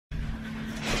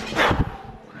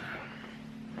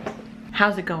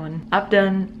how's it going? I've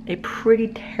done a pretty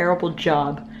terrible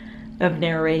job of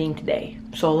narrating today.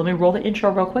 So let me roll the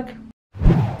intro real quick.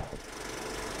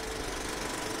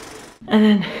 And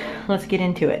then let's get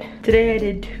into it. Today I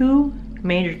did two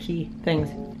major key things.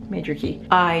 Major key.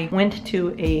 I went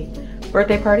to a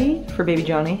birthday party for baby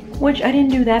Johnny, which I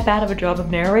didn't do that bad of a job of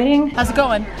narrating. How's it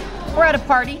going? We're at a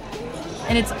party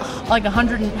and it's like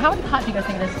 100 and how hot do you guys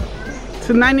think it is? It's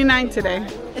 99 today.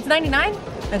 It's 99?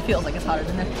 It feels like it's hotter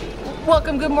than that.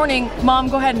 Welcome, good morning. Mom,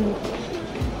 go ahead and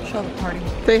show the party.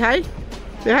 Say hi.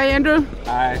 Say hi, Andrew.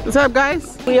 Hi. What's up,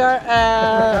 guys? We are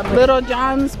at little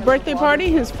John's birthday party.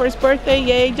 His first birthday.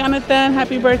 Yay, Jonathan.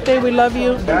 Happy birthday. We love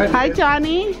you. Hi,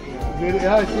 Johnny.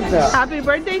 Happy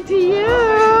birthday to you.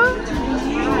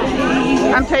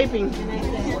 I'm taping.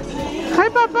 Hi,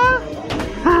 Papa.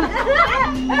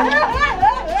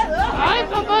 Hi,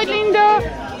 Papa Lindo.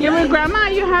 You're with Grandma?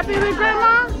 Are you happy with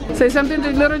Grandma? Say something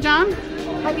to little John.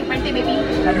 Happy birthday, baby.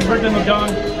 Happy birthday, little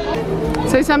John.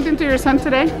 Say something to your son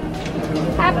today.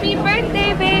 Happy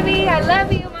birthday, baby. I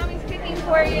love you. Mommy's cooking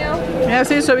for you. Yeah,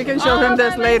 see, so we can show him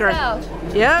this later. Myself.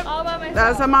 Yep. All by myself.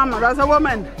 That's a mama. That's a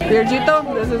woman. Dear Jito,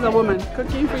 this is a woman.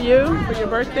 Cooking for you, for your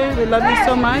birthday. We love you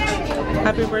so much.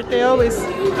 Happy birthday always.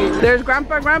 There's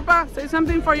Grandpa. Grandpa, say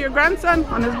something for your grandson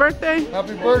on his birthday.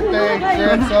 Happy birthday,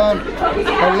 grandson.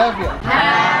 I love you.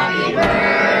 Happy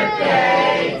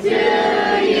birthday to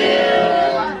you.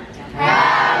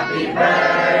 Happy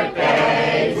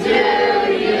birthday to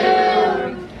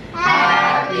you.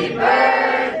 Happy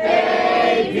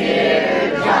birthday,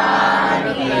 dear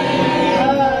Johnny.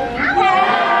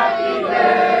 Happy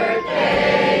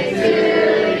birthday to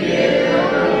you.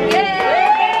 Yay!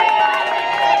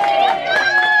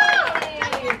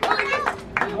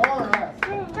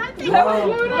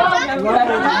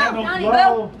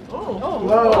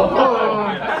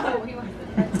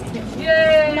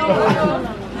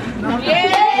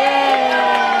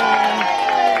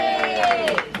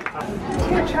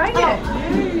 Here, try it.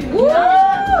 Woo!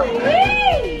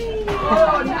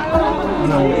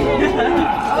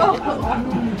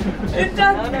 It's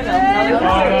not good.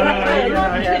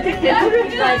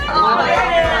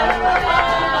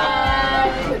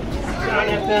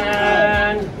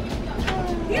 Jonathan.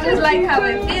 You just like how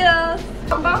it feels.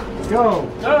 Go.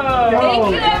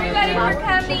 Thank you, everybody, for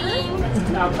coming.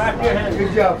 Now clap your hands.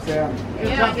 Good job, Sam. Give it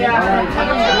to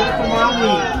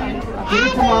mommy. Give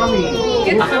it to mommy.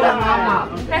 Give it to mama.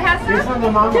 Can I have Give some? some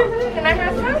to mama. Can I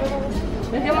have some?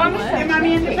 Give mommy some. Give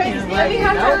mommy in the face. Let me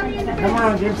have some. Come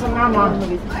on, give some mama.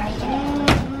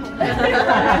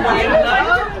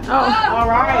 All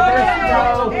right, let's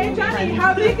go. Hey, Johnny,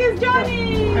 how big is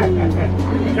Johnny?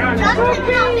 Johnny.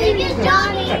 How big is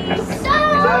Johnny? So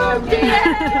big.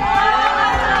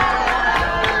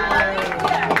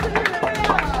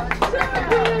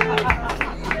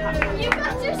 You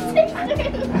got your sister. You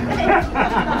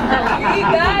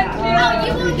got you. Oh,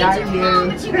 you won't get your mom,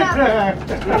 but you got me.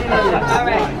 All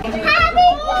right. Happy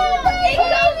birthday,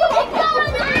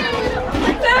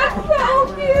 that's so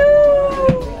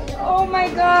cute. Oh my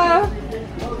god.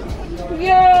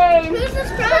 Yay. Who's this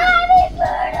from? Happy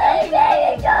birthday,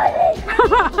 baby Johnny.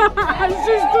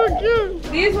 She's so cute.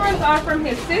 These ones are from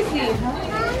his sissy.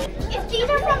 If these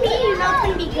are from me, you know it's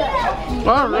gonna be good.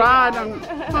 All right.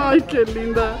 Ay, qué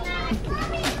linda.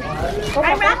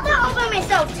 I wrapped that all by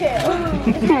myself too.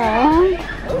 Aww.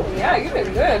 Yeah, you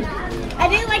did good.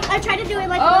 I tried to do it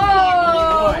like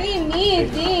we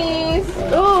need these.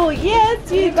 Oh,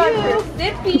 yes, you got do. your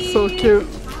sippies. So cute.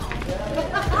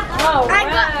 Oh, I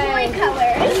got 3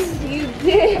 colors. You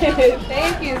did.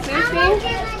 Thank you, Sissy.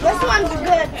 This one's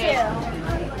good too.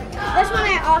 This one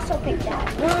I also picked out.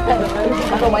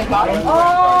 Oh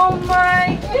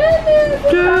my goodness.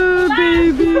 Good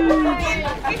baby.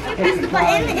 If you press the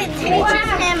button, it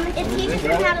teaches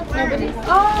him how to learn.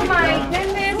 Oh my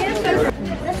goodness.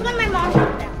 This one my mom picked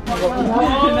out.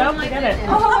 Oh, forget it.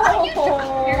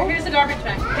 Oh. Here's the garbage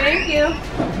bag. Thank you.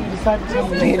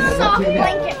 This is the soft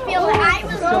blanket. Feel it. I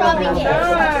was rubbing it.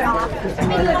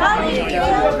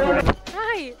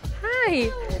 Hi, hi.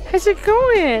 How's it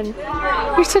going?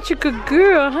 You're such a good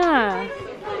girl, huh?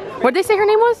 What'd they say her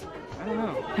name was? I don't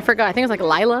know. I forgot. I think it was like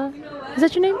Lila. Is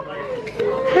that your name?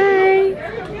 Hi.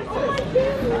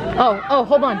 Oh,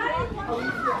 hold on.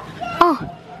 Oh.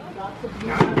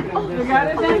 You got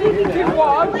it, Danny? You can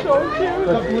walk. So cute.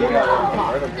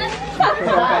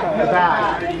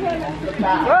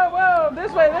 Whoa, whoa.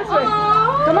 This way, this way.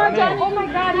 Come on, Johnny. Oh my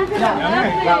God, he's gonna love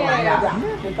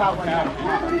this.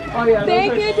 Oh, yeah.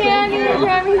 Thank you, Danny.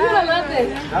 Grammy, he's gonna love this.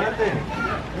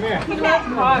 He loves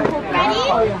cars. Ready?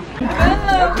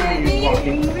 Hello, baby.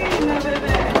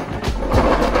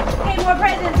 Hey, more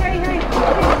presents. Hurry, hurry.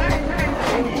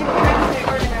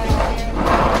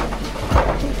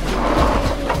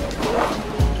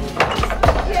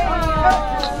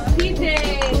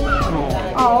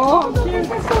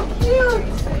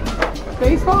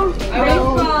 Baseball?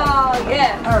 Baseball,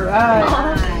 yes. All right.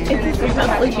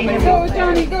 Go,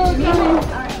 Johnny, go,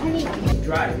 Johnny.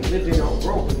 Drive. He lived in Oak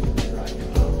Grove when he was driving.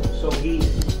 So he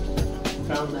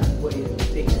found that way of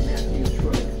taking Matthews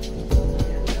Road.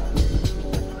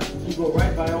 And you go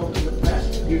right by Ultimate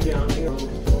Pest. You're down here.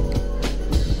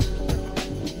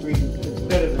 It's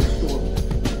better than store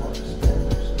parts.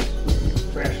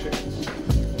 Fresh.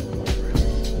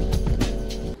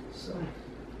 So.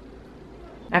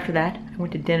 After that, I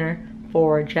went to dinner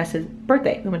for Jess's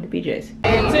birthday. We went to BJ's.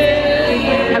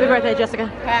 Happy birthday, Jessica.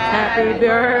 Happy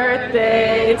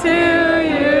birthday to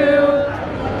you.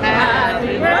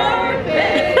 Happy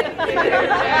birthday, dear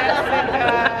Jessica.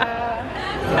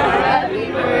 Happy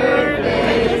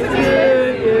birthday to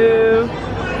you.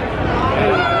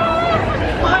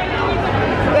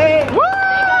 Woo!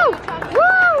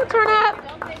 Woo! Turn up.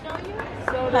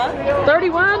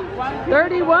 31?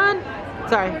 31?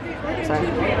 Sorry.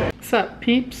 What's up,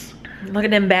 peeps? Look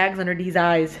at them bags under D's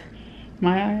eyes.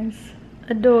 My eyes.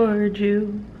 Adored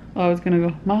you. Oh, I was gonna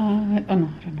go, my. Oh, no,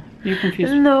 I don't know. You're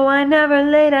confused. Though I never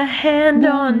laid a hand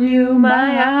on you,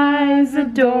 my eyes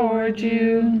adored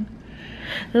you.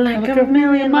 Like a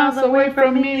million miles away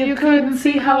from me, you couldn't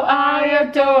see how I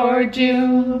adored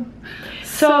you.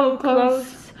 So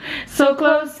close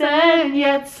and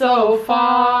yet so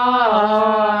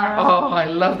far. Oh, I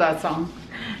love that song.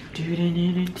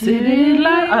 City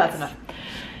lights. Oh, that's enough.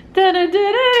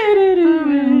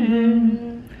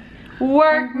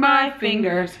 Work my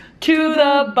fingers to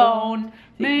the bone,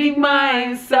 make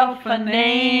myself a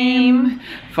name.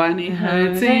 Funny how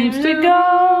it seems to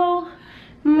go.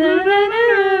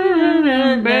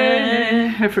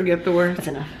 I forget the words. That's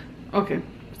enough. Okay.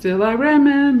 Still I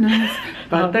reminisce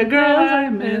about the girl I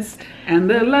missed and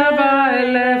the love I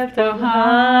left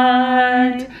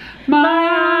behind. My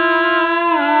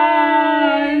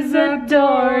eyes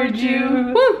adored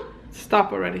you. Woo!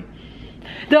 Stop already.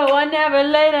 Though I never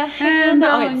laid a hand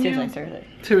on you.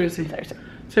 Seriously.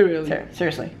 Seriously.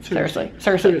 Seriously.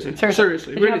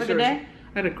 Did you have a good day?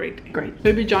 I had a great day. Great.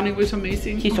 Baby Johnny was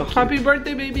amazing. He's so cute. Happy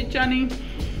birthday, baby Johnny.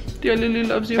 Dear Lily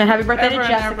loves you. And happy birthday to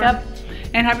forever and Jessica. ever.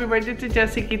 And happy birthday to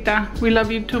Jessiquita. We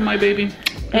love you too, my baby.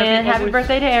 Love And you happy always.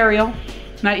 birthday to Ariel.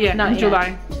 Not yet. Not in yet.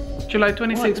 July. July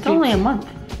 26th. Well, it's only a month.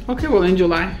 Okay, well in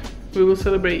July we will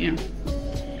celebrate you.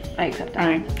 I accept that. All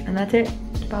right. And that's it.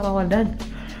 That's about all I've done.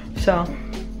 So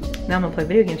now I'm gonna play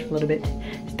video games for a little bit.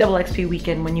 It's double XP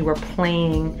weekend when you are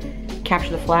playing Capture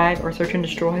the Flag or Search and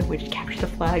Destroy, which Capture the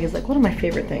Flag is like one of my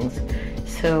favorite things.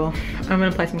 So I'm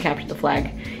gonna play some Capture the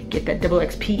Flag, get that double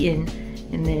XP in,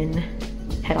 and then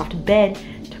head off to bed.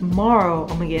 Tomorrow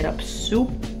I'm gonna get up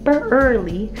super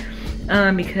early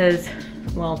because,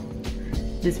 well,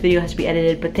 this video has to be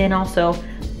edited, but then also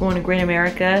going to Great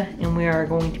America, and we are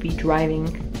going to be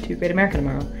driving to Great America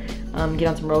tomorrow. Get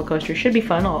on some roller coasters. Should be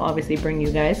fun. I'll obviously bring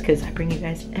you guys because I bring you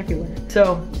guys everywhere.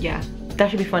 So yeah, that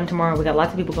should be fun tomorrow. We got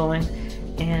lots of people going,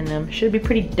 and should be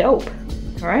pretty dope.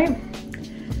 All right,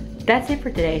 that's it for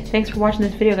today. Thanks for watching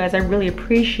this video, guys. I really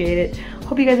appreciate it.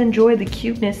 Hope you guys enjoyed the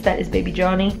cuteness that is Baby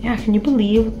Johnny. Yeah, can you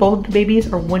believe both of the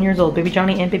babies are 1 year old? Baby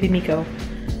Johnny and Baby Miko,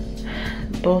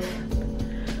 both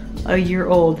a year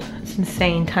old. It's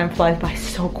insane. Time flies by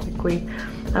so quickly.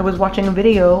 I was watching a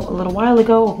video a little while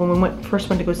ago when we first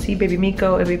went to go see Baby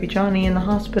Miko and Baby Johnny in the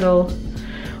hospital.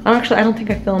 I don't think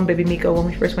I filmed Baby Miko when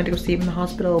we first went to go see him in the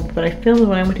hospital, but I filmed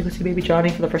when I went to go see Baby Johnny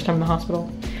for the first time in the hospital.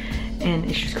 And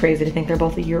it's just crazy to think they're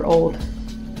both a year old.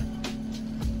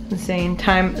 Insane.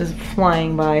 Time is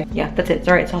flying by. Yeah, that's it.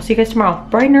 All right, so I'll see you guys tomorrow,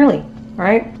 bright and early. All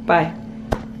right, bye.